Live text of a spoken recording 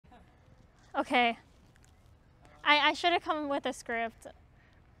Okay. I should have come with a script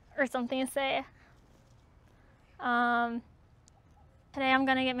or something to say. Today I'm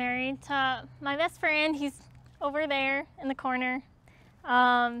gonna get married to my best friend. He's over there in the corner.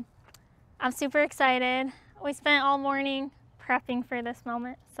 I'm super excited. We spent all morning prepping for this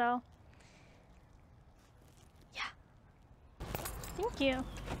moment, so yeah. Thank you.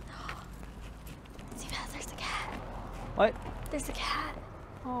 Seabass, there's a cat. What? There's a cat.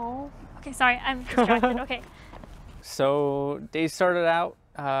 Oh. Okay, sorry, I'm distracted. Okay. So day started out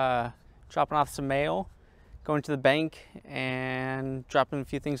dropping off some mail, going to the bank and dropping a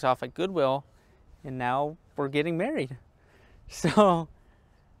few things off at Goodwill, and now we're getting married. So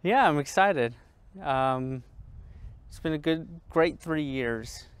yeah, I'm excited. It's been a great 3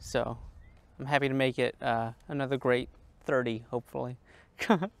 years, so I'm happy to make it another great 30, hopefully.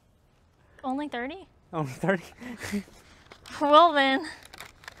 Only 30? Only 30? Well then,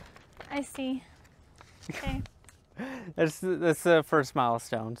 I see. Okay. That's the first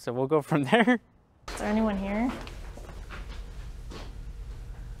milestone, so we'll go from there. Is there anyone here?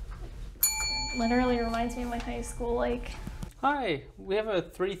 Literally reminds me of my high school, like. Hi, we have a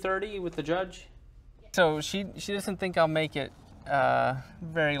 3:30 with the judge. So she doesn't think I'll make it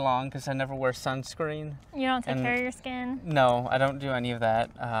very long because I never wear sunscreen. You don't take care of your skin? No, I don't do any of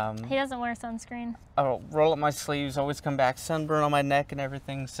that. He doesn't wear sunscreen. I'll roll up my sleeves, always come back sunburn on my neck and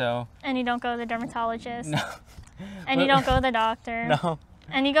everything, so. And you don't go to the dermatologist? No. And you don't go to the doctor? No.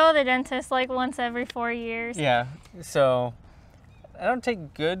 And you go to the dentist like once every 4 years? Yeah, so I don't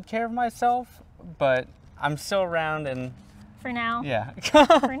take good care of myself, but I'm still around and. For now? Yeah.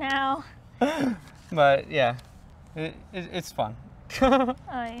 For now. But yeah, it's fun.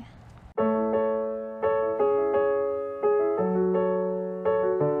 Aye.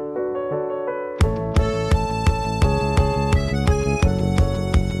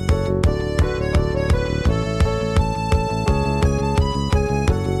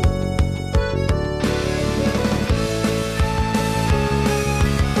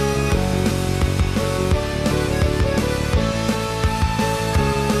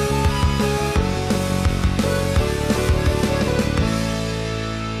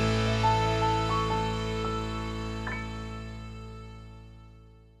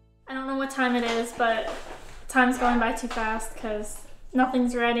 Time it is, but time's going by too fast because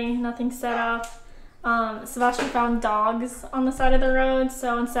nothing's ready, nothing's set up. Sebastian found dogs on the side of the road,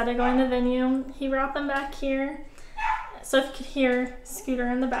 so instead of going to the venue, he brought them back here. So if you could hear Scooter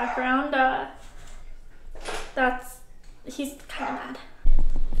in the background, he's kind of mad.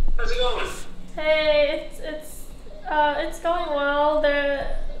 How's it going? Hey, it's going well.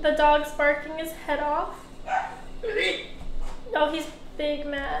 The dog's barking his head off. Is he? Oh, he's big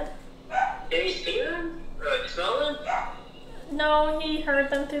mad. Can you see them? Or smell them? No, he heard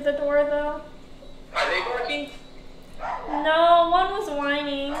them through the door though. Are they barking? No, one was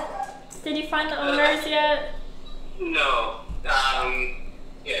whining. Did you find the owners yet? No.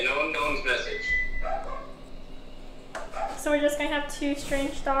 Yeah, no one's message. So we're just gonna have two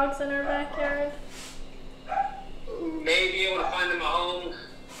strange dogs in our backyard? Maybe able to find them at home.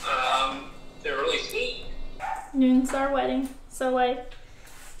 They're really sweet. Noon's our wedding, so like,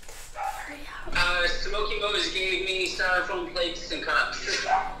 hurry up. Smokey Mose gave me styrofoam plates and cups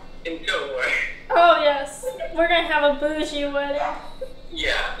and silverware. Oh yes, we're gonna have a bougie wedding.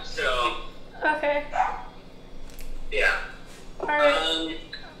 Yeah, so. Okay. Yeah. Alright.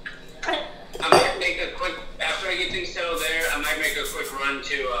 I might make a quick, after I get things settled there, I might make a quick run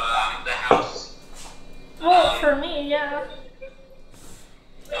to the house. Well, for me, yeah.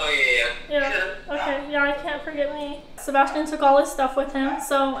 Oh, yeah. Yeah, okay, yeah, I can't forget me. Sebastian took all his stuff with him,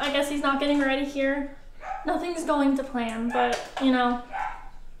 so I guess he's not getting ready here. Nothing's going to plan, but, you know,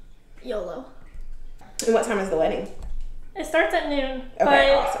 YOLO. And what time is the wedding? It starts at noon, Okay, but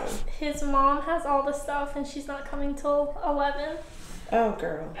awesome. his mom has all the stuff and she's not coming till 11. Oh,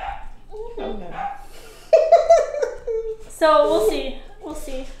 girl. Oh, no. So we'll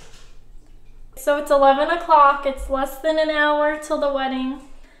see. So it's 11 o'clock, it's less than an hour till the wedding.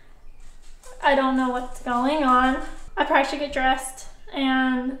 I don't know what's going on. I probably should get dressed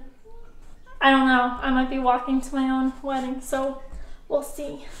and I don't know, I might be walking to my own wedding, so we'll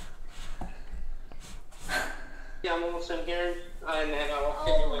see. Yeah, I'm almost done here, and then I'll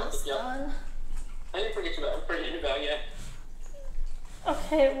get you with the Done. I didn't forget about you.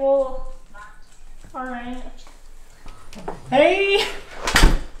 Okay, well, alright. Hey!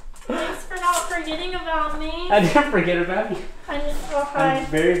 Thanks for not forgetting about me. I didn't forget about you. Hi. I'm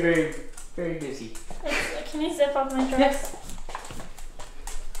very, very, very busy. Can you zip up my dress?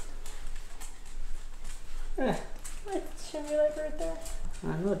 Yeah. It should be like right there.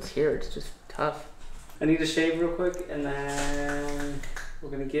 I know it's here, it's just tough. I need to shave real quick and then we're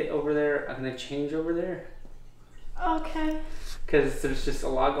gonna get over there. I'm gonna change over there. Okay. Because there's just a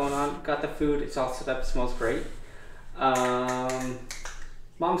lot going on. Got the food, it's all set up, it smells great. Mom's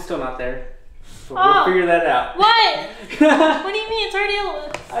still not there. So we'll figure that out. What? What do you mean? It's already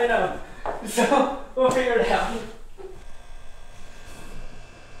I know. So we'll figure it out.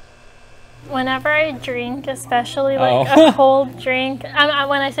 Whenever I drink, especially like a cold drink, when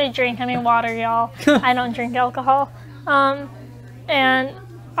I say drink, I mean water, y'all. I don't drink alcohol. And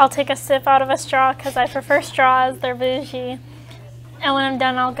I'll take a sip out of a straw because I prefer straws. They're bougie. And when I'm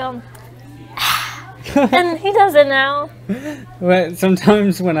done, I'll go, and he does it now. Well,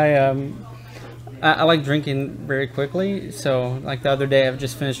 sometimes when I like drinking very quickly. So like the other day, I've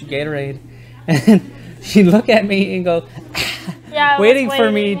just finished a Gatorade, and she'd look at me and go, yeah, waiting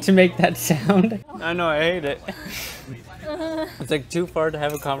for me to make that sound. I know, I hate it. It's like too far to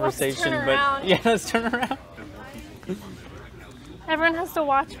have a conversation, let's turn but around. yeah, let's turn around. Everyone has to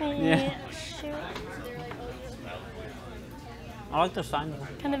watch me eat. Shoot. I like the sign though.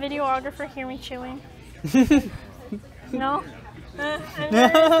 Can the videographer hear me chewing? No? I'm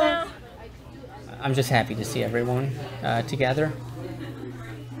nervous now. I'm just happy to see everyone together.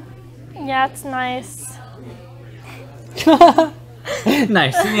 Yeah, it's nice.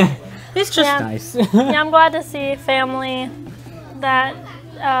 Nice. Yeah. It's just nice. Yeah, I'm glad to see family that,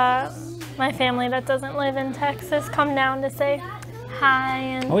 my family that doesn't live in Texas come down to say hi.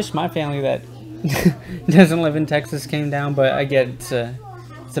 And I wish my family that doesn't live in Texas came down, but I get it's a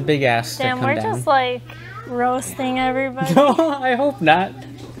big ass to come we're down. just like roasting everybody. No, I hope not.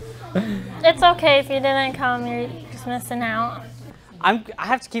 It's okay if you didn't come, you're just missing out. I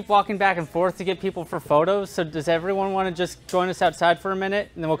have to keep walking back and forth to get people for photos, so does everyone want to just join us outside for a minute,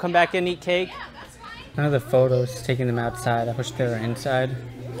 and then we'll come back in and eat cake? None of the photos taking them outside. I wish they were inside,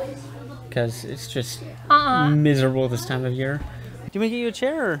 because it's just miserable this time of year. Do you want me to get you a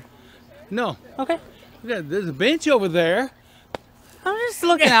chair? Or? No. Okay. There's a bench over there. I'm just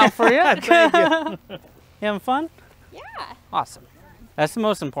looking out for you. Thank you. You having fun? Yeah. Awesome. That's the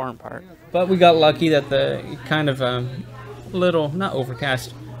most important part. But we got lucky that the kind of little, not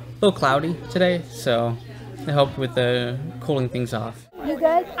overcast, a little cloudy today, so it helped with the cooling things off. You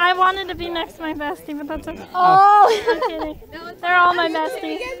good? I wanted to be next to my bestie, but that's okay. Oh! I'm kidding. They're all my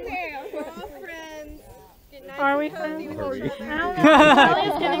besties. We're all friends. Are we friends? Kelly's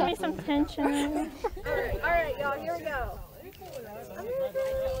giving me some tension. Alright, y'all, here we go.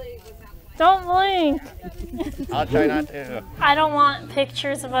 Don't blink. I'll try not to. I don't want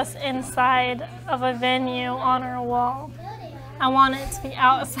pictures of us inside of a venue on our wall. I want it to be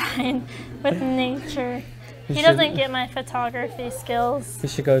outside with nature. He doesn't get my photography skills. We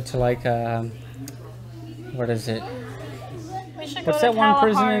should go to like, what is it? We should What's go that to one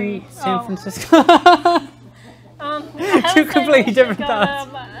prison Kalahari. in San Francisco? Two completely different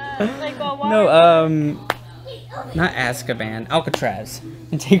thoughts. No, not Azkaban, Alcatraz,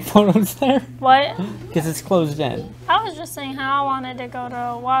 and take photos there. What? Because it's closed in. I was just saying how I wanted to go to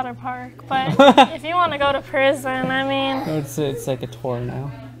a water park, but if you want to go to prison, I mean... No, it's like a tour now.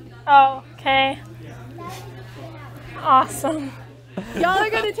 Oh, okay. Awesome. Y'all are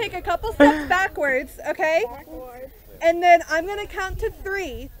going to take a couple steps backwards, okay? And then I'm going to count to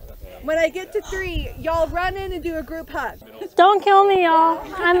 3. When I get to 3, y'all run in and do a group hug. Don't kill me, y'all.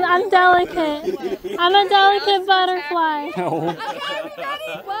 I'm delicate. I'm a delicate butterfly. No. Okay,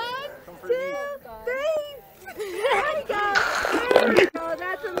 everybody? 1, 2, 3. There we go. Oh,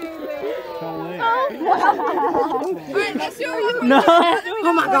 that's amazing. Alright, let's do it. No.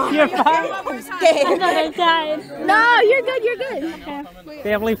 Oh my God. You're fine. I thought I died. No, you're good. You're good. Okay.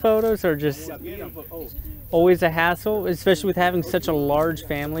 Family photos are just always a hassle, especially with having such a large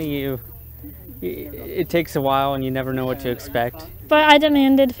family. It takes a while and you never know what to expect. But I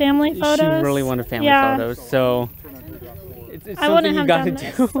demanded family photos. She really wanted family photos, so it's I something wouldn't you have got to done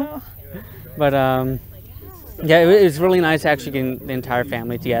do. this, so. But yeah, it was really nice actually getting the entire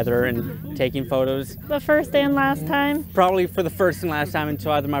family together and taking photos. The first and last time. Probably for the first and last time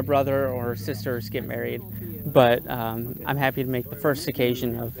until either my brother or sisters get married. But I'm happy to make the first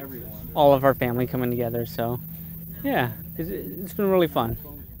occasion of all of our family coming together. So yeah, it's been really fun.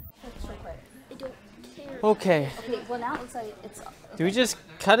 Okay. Okay, well now it looks like it's... Do we just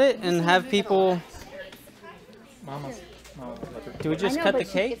cut it and have people... Do we just cut the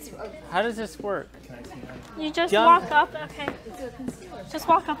cake? How does this work? You just John? walk up, okay. Just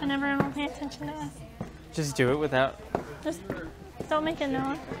walk up and everyone will pay attention to us. Just do it without... Just don't make a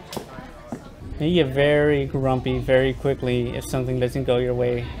noise. You get very grumpy very quickly if something doesn't go your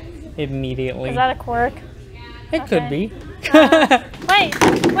way immediately. Is that a quirk? It could be. Wait,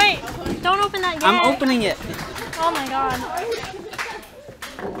 Wait, don't open that yet. I'm opening it. Oh my god.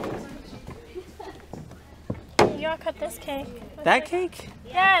 You gotta cut this cake. That cake?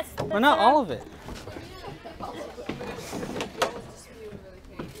 Yes. Well, not all of it.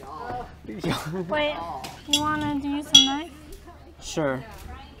 Wait, you wanna use a knife? Sure.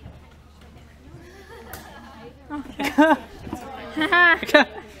 Okay.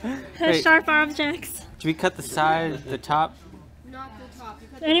 Wait. Sharp objects. Should we cut the side, the top?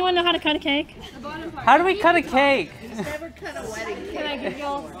 Anyone know how to cut a cake? How do we cut a cake? Can I give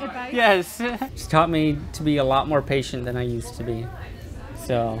y'all advice? Yes. It's taught me to be a lot more patient than I used to be.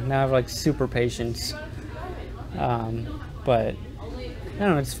 So now I have like super patience. But I don't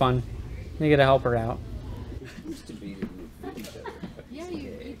know, it's fun. You get to help her out.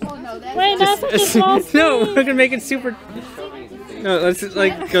 Wait, that's what you're supposed to No, we're gonna make it super. No, let's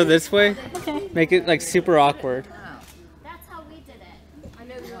like go this way. Okay. Make it like super awkward. That's how we did it. I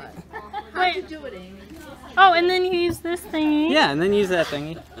know what. Wait. Oh, and then you use this thingy. Yeah, and then use that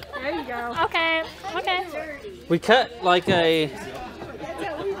thingy. There you go. Okay. Okay. We cut like a.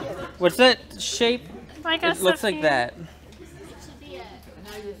 What's that shape? Like a It looks like sushi. that.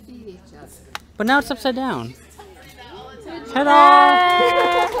 But now it's upside down.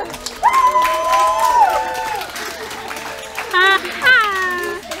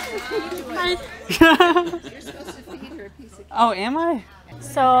 Oh, am I?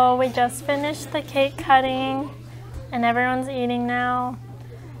 So we just finished the cake cutting and everyone's eating now.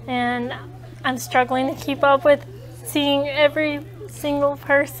 And I'm struggling to keep up with seeing every single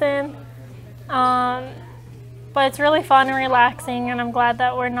person. But it's really fun and relaxing, and I'm glad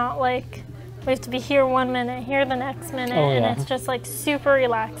that we're not like, we have to be here 1 minute, here the next minute, Oh, yeah. and it's just like super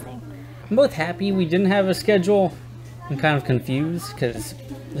relaxing. I'm both happy we didn't have a schedule. I'm kind of confused because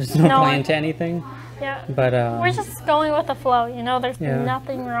there's no plan to anything. Yeah. But We're just going with the flow, you know, there's Yeah.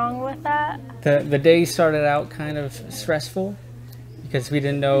 nothing wrong with that. the day started out kind of stressful because we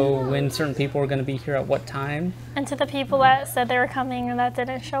didn't know when certain people were going to be here at what time. And to the people that said they were coming and that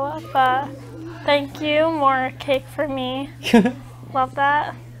didn't show up, thank you. More cake for me. Love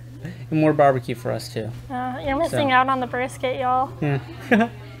that. And more barbecue for us too. You're missing out on the brisket, y'all. Yeah.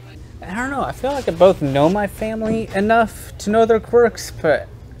 I don't know. I feel like I both know my family enough to know their quirks, but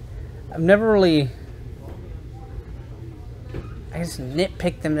I've never really, I guess,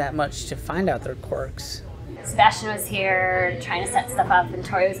 nitpicked them that much to find out their quirks. Sebastian was here trying to set stuff up, and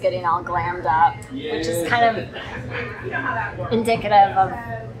Tori was getting all glammed up, which is kind of indicative of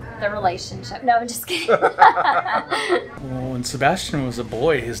the relationship. No, I'm just kidding. Well, when Sebastian was a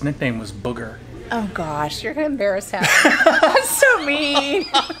boy, his nickname was Booger. Oh gosh, you're gonna embarrass him. That's so mean.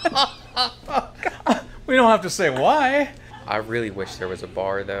 We don't have to say why. I really wish there was a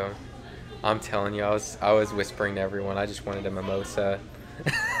bar though. I'm telling you, I was whispering to everyone. I just wanted a mimosa.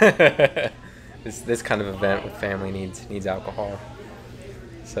 This kind of event with family needs alcohol.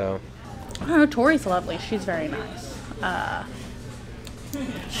 So. Oh, Tori's lovely. She's very nice.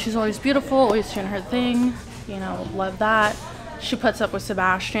 She's always beautiful, always doing her thing. You know, love that. She puts up with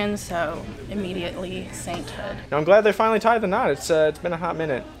Sebastian, so immediately sainthood. I'm glad they finally tied the knot. It's been a hot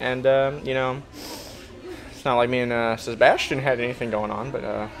minute, and you know, it's not like me and Sebastian had anything going on,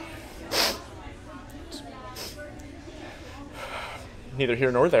 but neither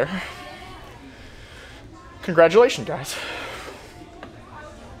here nor there. Congratulations, guys.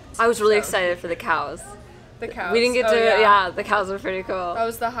 I was really excited for the cows. The cows. We didn't get to, yeah, the cows were pretty cool. That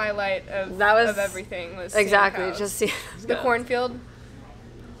was the highlight of, of everything. Was exactly, seeing cows. just see the cornfield.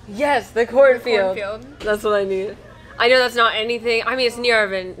 Yes, the cornfield. The cornfield. That's what I need. I know that's not anything. I mean, it's near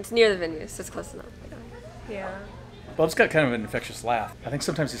the venue, so it's close enough. Yeah. Bub's got kind of an infectious laugh. I think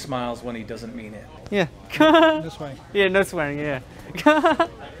sometimes he smiles when he doesn't mean it. Yeah. No swearing. Yeah, no swearing, yeah.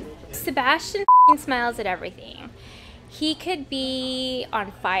 Sebastian smiles at everything. He could be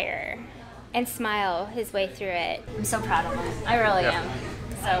on fire and smile his way through it. I'm so proud of him. I really am.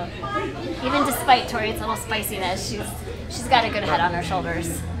 So even despite Tori's little spiciness, she's got a good head on her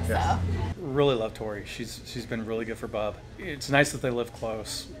shoulders. So Really love Tori. She's been really good for Bub. It's nice that they live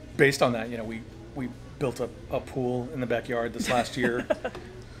close. Based on that, you know, we built a pool in the backyard this last year.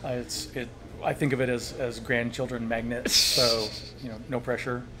 I think of it as grandchildren magnets. So you know, no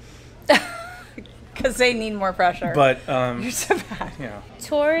pressure. Because they need more pressure. But you're so bad. You know.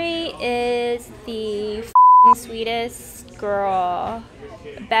 Tori is the sweetest girl,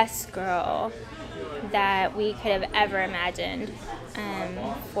 best girl that we could have ever imagined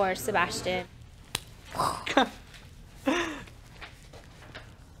for Sebastian.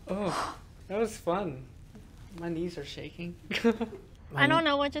 Oh, that was fun. My knees are shaking. I don't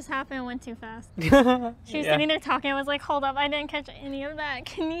know what just happened. It went too fast. She was sitting there talking. I was like, hold up, I didn't catch any of that.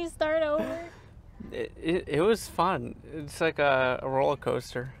 Can you start over? It was fun. It's like a roller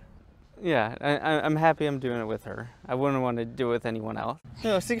coaster. Yeah, I'm happy I'm doing it with her. I wouldn't want to do it with anyone else.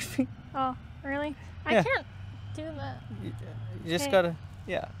 No, 6 feet. Oh, really? I Yeah. can't do that. You just Okay. gotta,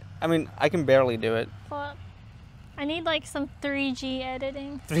 yeah. I mean, I can barely do it. Pull up. I need like some 3G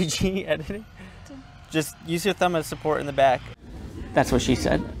editing. 3G editing? Just use your thumb as support in the back. That's what she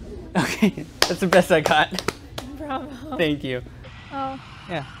said. Okay, that's the best I got. Bravo. Thank you. Oh.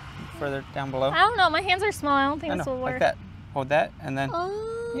 Yeah, further down below. I don't know. My hands are small. I don't think I this know, will work. like that. Hold that, and then,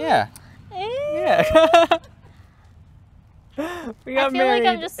 Oh. yeah. Yeah. We got I feel married.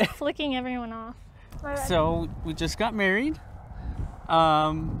 like I'm just flicking everyone off. Alright. So we just got married,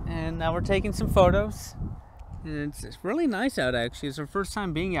 and now we're taking some photos. And it's really nice out, actually. It's our first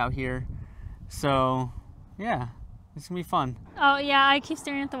time being out here, so yeah, it's gonna be fun. Oh yeah, I keep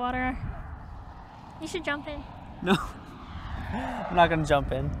staring at the water. You should jump in. No, I'm not gonna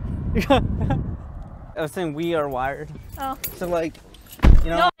jump in. I was saying we are wired. Oh. So like, you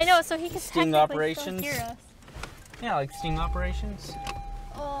know. No, I know. So he can sting technically operations. still hear us. Yeah, like sting operations.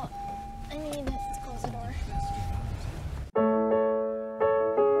 Oh, I need this.